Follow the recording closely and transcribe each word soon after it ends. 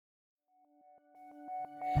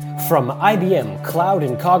From IBM Cloud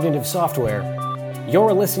and Cognitive Software,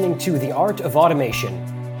 you're listening to The Art of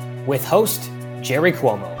Automation with host Jerry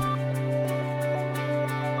Cuomo.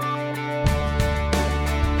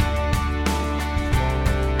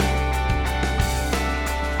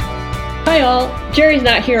 Hi all, Jerry's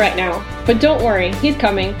not here right now, but don't worry, he's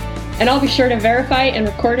coming, and I'll be sure to verify and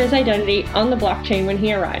record his identity on the blockchain when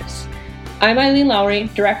he arrives. I'm Eileen Lowry,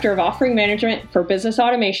 Director of Offering Management for Business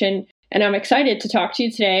Automation, and I'm excited to talk to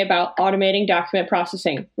you today about automating document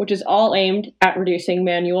processing, which is all aimed at reducing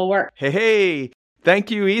manual work. Hey,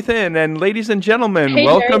 thank you, Ethan, and ladies and gentlemen, hey,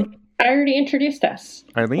 welcome. Jerry, I already introduced us.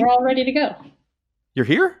 Eileen? We're all ready to go. You're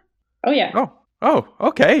here? Oh, yeah. Oh,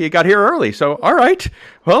 okay. You got here early. So, all right.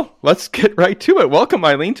 Well, let's get right to it. Welcome,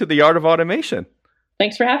 Eileen, to The Art of Automation.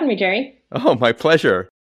 Thanks for having me, Jerry. Oh, my pleasure.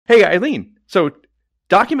 Hey, Eileen. So,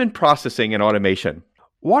 document processing and automation.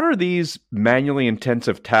 What are these manually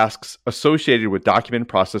intensive tasks associated with document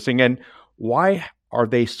processing, and why are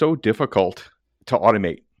they so difficult to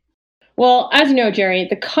automate? Well, as you know, Jerry,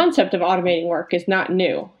 the concept of automating work is not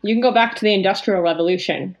new. You can go back to the Industrial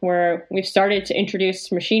Revolution, where we've started to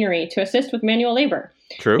introduce machinery to assist with manual labor.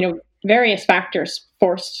 True. Various factors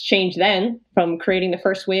forced change then, from creating the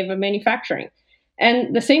first wave of manufacturing.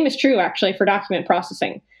 And the same is true, actually, for document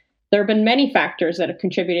processing. There have been many factors that have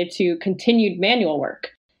contributed to continued manual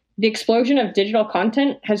work. The explosion of digital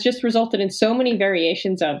content has just resulted in so many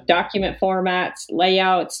variations of document formats,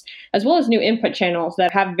 layouts, as well as new input channels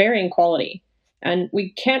that have varying quality. And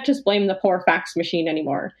we can't just blame the poor fax machine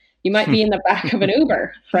anymore. You might be in the back of an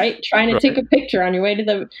Uber, right? Trying to take a picture on your way to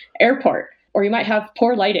the airport, or you might have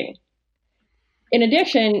poor lighting. In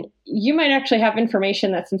addition, you might actually have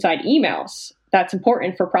information that's inside emails that's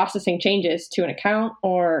important for processing changes to an account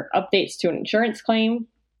or updates to an insurance claim.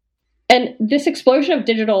 And this explosion of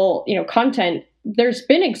digital, content, there's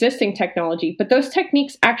been existing technology, but those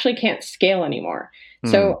techniques actually can't scale anymore.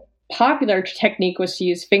 So popular technique was to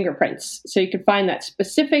use fingerprints. So you could find that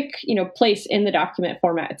specific, place in the document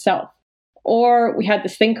format itself. Or we had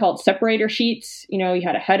this thing called separator sheets. You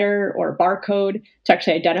had a header or a barcode to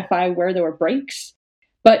actually identify where there were breaks.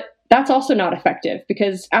 But that's also not effective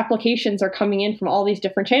because applications are coming in from all these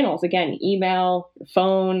different channels. Again, email,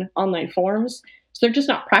 phone, online forms. So they're just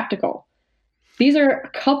not practical. These are a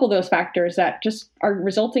couple of those factors that just are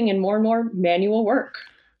resulting in more and more manual work.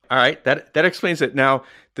 All right, that explains it. Now,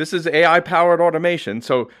 this is AI-powered automation.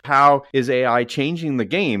 So how is AI changing the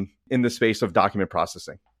game in the space of document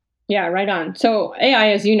processing? Yeah, right on. So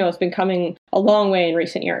AI, as you know, has been coming a long way in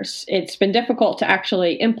recent years. It's been difficult to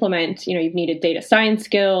actually implement. You've needed data science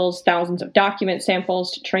skills, thousands of document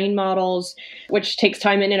samples to train models, which takes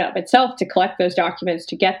time in and of itself to collect those documents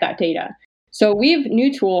to get that data. So we have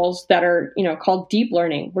new tools that are, called deep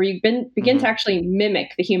learning, where you begin to actually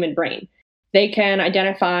mimic the human brain. They can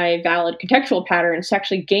identify valid contextual patterns to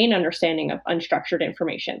actually gain understanding of unstructured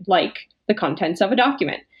information, like the contents of a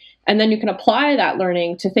document. And then you can apply that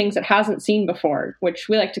learning to things it hasn't seen before, which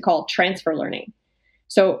we like to call transfer learning.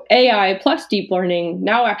 So AI plus deep learning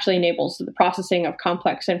now actually enables the processing of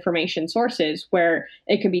complex information sources where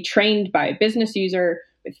it can be trained by a business user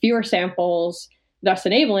with fewer samples, thus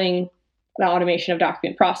enabling the automation of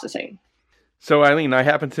document processing. So, Eileen, I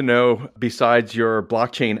happen to know, besides your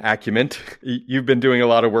blockchain acumen, you've been doing a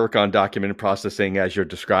lot of work on document processing as you're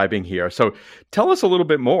describing here. So tell us a little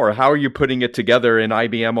bit more. How are you putting it together in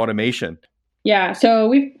IBM Automation? Yeah, so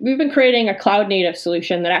we've been creating a cloud-native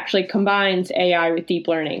solution that actually combines AI with deep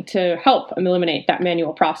learning to help eliminate that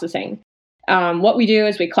manual processing. What we do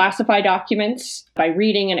is we classify documents by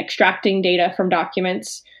reading and extracting data from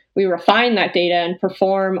documents. We refine that data and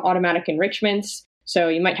perform automatic enrichments. So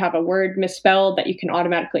you might have a word misspelled that you can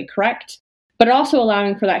automatically correct, but also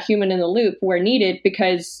allowing for that human in the loop where needed,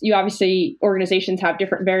 because organizations have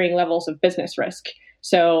different varying levels of business risk.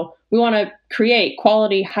 So we want to create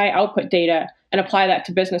quality, high output data and apply that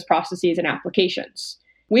to business processes and applications.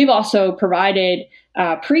 We've also provided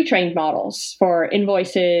pre-trained models for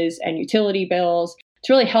invoices and utility bills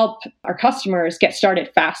to really help our customers get started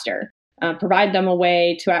faster. Provide them a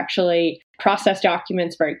way to actually process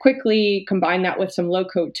documents very quickly, combine that with some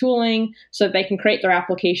low-code tooling so that they can create their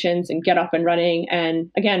applications and get up and running and,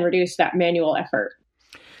 again, reduce that manual effort.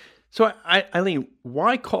 So, Eileen,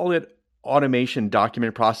 why call it automation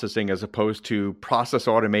document processing as opposed to process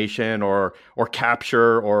automation or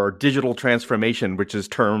capture or digital transformation, which is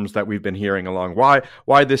terms that we've been hearing along?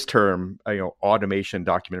 Why this term, automation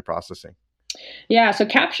document processing? Yeah, so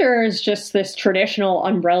capture is just this traditional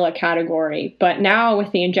umbrella category, but now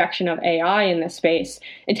with the injection of AI in this space,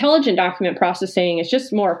 intelligent document processing is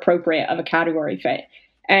just more appropriate of a category fit.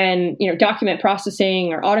 And, document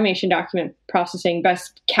processing or automation document processing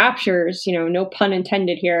best captures, no pun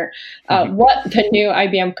intended here, what the new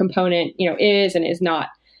IBM component, is and is not.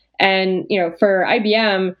 And, for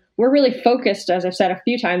IBM, we're really focused, as I've said a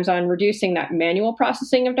few times, on reducing that manual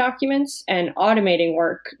processing of documents and automating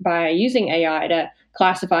work by using AI to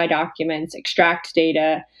classify documents, extract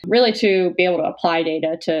data, really to be able to apply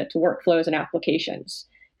data to workflows and applications.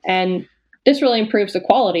 And this really improves the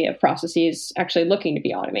quality of processes actually looking to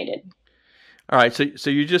be automated. All right. So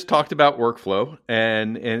you just talked about workflow,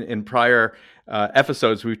 and in prior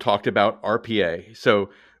episodes, we've talked about RPA. So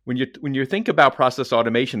when you think about process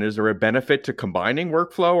automation, is there a benefit to combining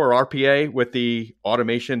workflow or RPA with the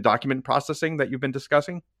automation document processing that you've been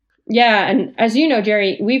discussing? Yeah. And as you know,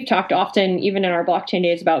 Jerry, we've talked often, even in our blockchain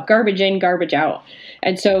days, about garbage in, garbage out.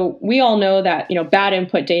 And so we all know that, bad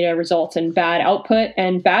input data results in bad output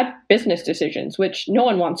and bad business decisions, which no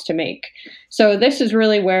one wants to make. So this is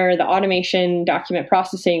really where the automation document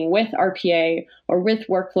processing with RPA or with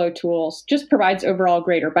workflow tools just provides overall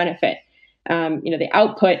greater benefit. The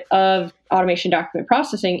output of automation document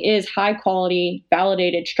processing is high quality,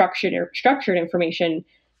 validated, structured information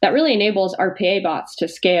that really enables RPA bots to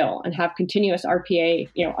scale and have continuous RPA,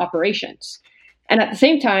 operations. And at the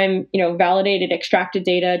same time, validated extracted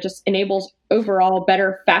data just enables overall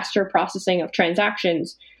better, faster processing of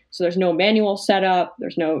transactions. So there's no manual setup,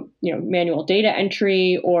 there's no, manual data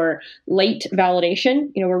entry or late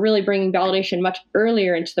validation. We're really bringing validation much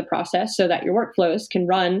earlier into the process so that your workflows can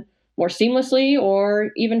run more seamlessly or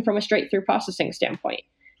even from a straight through processing standpoint.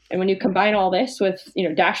 And when you combine all this with,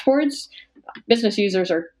 dashboards, business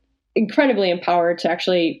users are incredibly empowered to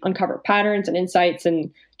actually uncover patterns and insights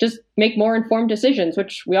and just make more informed decisions,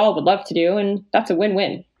 which we all would love to do. And that's a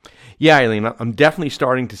win-win. Yeah, Eileen, I'm definitely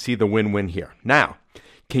starting to see the win-win here. Now,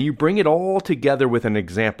 can you bring it all together with an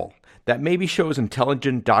example that maybe shows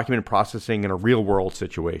intelligent document processing in a real-world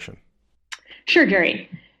situation? Sure, Jerry.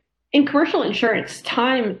 In commercial insurance,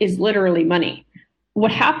 time is literally money.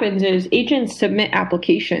 What happens is agents submit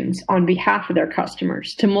applications on behalf of their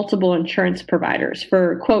customers to multiple insurance providers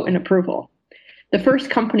for quote and approval. The first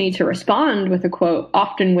company to respond with a quote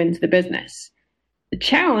often wins the business. The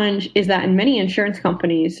challenge is that in many insurance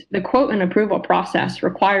companies, the quote and approval process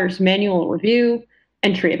requires manual review,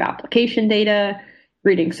 entry of application data,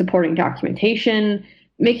 reading supporting documentation,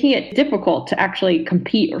 making it difficult to actually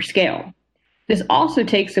compete or scale. This also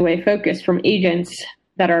takes away focus from agents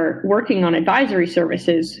that are working on advisory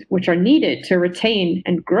services, which are needed to retain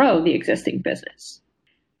and grow the existing business.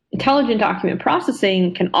 Intelligent document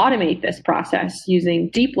processing can automate this process using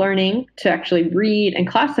deep learning to actually read and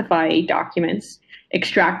classify documents,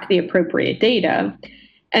 extract the appropriate data.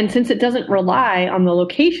 And since it doesn't rely on the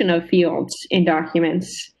location of fields in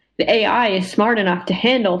documents, the AI is smart enough to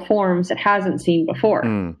handle forms it hasn't seen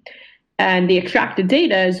before. And the extracted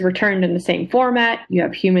data is returned in the same format. You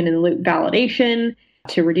have human-in-the-loop validation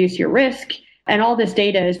to reduce your risk, and all this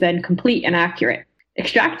data is then complete and accurate.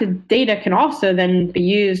 Extracted data can also then be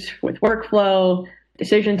used with workflow,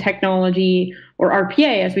 decision technology, or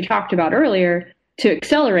RPA, as we talked about earlier, to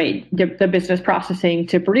accelerate the business processing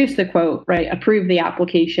to produce the quote, right, approve the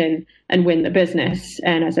application, and win the business.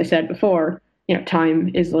 And as I said before, time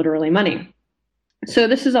is literally money. So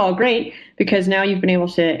this is all great because now you've been able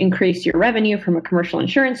to increase your revenue from a commercial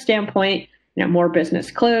insurance standpoint, more business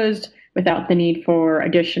closed without the need for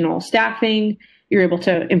additional staffing. You're able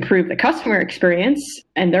to improve the customer experience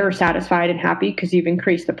and they're satisfied and happy because you've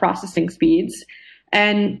increased the processing speeds.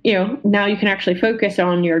 And, now you can actually focus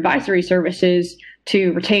on your advisory services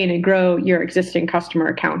to retain and grow your existing customer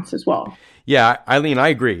accounts as well. Yeah, Eileen, I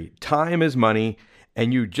agree. Time is money.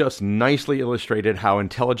 And you just nicely illustrated how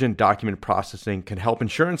intelligent document processing can help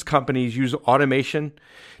insurance companies use automation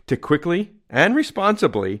to quickly and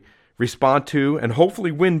responsibly respond to and hopefully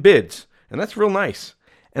win bids. And that's real nice.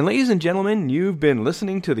 And ladies and gentlemen, you've been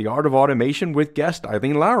listening to The Art of Automation with guest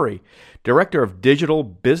Eileen Lowry, Director of Digital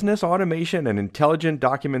Business Automation and Intelligent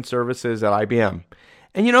Document Services at IBM.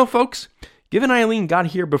 And folks, given Eileen got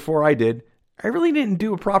here before I did, I really didn't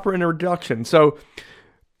do a proper introduction. So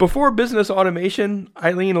before business automation,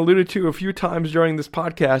 Eileen alluded to a few times during this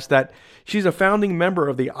podcast that she's a founding member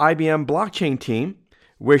of the IBM blockchain team,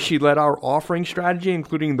 where she led our offering strategy,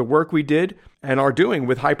 including the work we did and are doing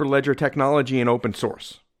with Hyperledger technology and open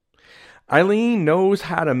source. Eileen knows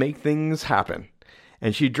how to make things happen,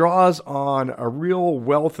 and she draws on a real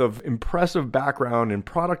wealth of impressive background in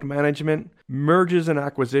product management, mergers and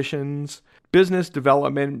acquisitions, business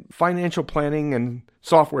development, financial planning, and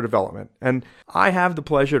software development. And I have the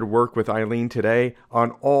pleasure to work with Eileen today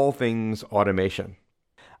on all things automation.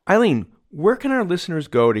 Eileen, Where can our listeners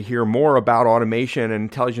go to hear more about automation and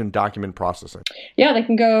intelligent document processing? Yeah, they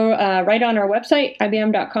can go right on our website,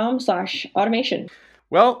 ibm.com/automation.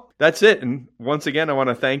 Well, that's it. And once again, I want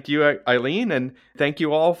to thank you, Eileen, and thank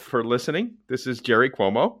you all for listening. This is Jerry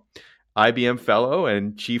Cuomo, IBM Fellow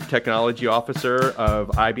and Chief Technology Officer of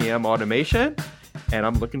IBM Automation, and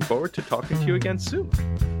I'm looking forward to talking to you again soon.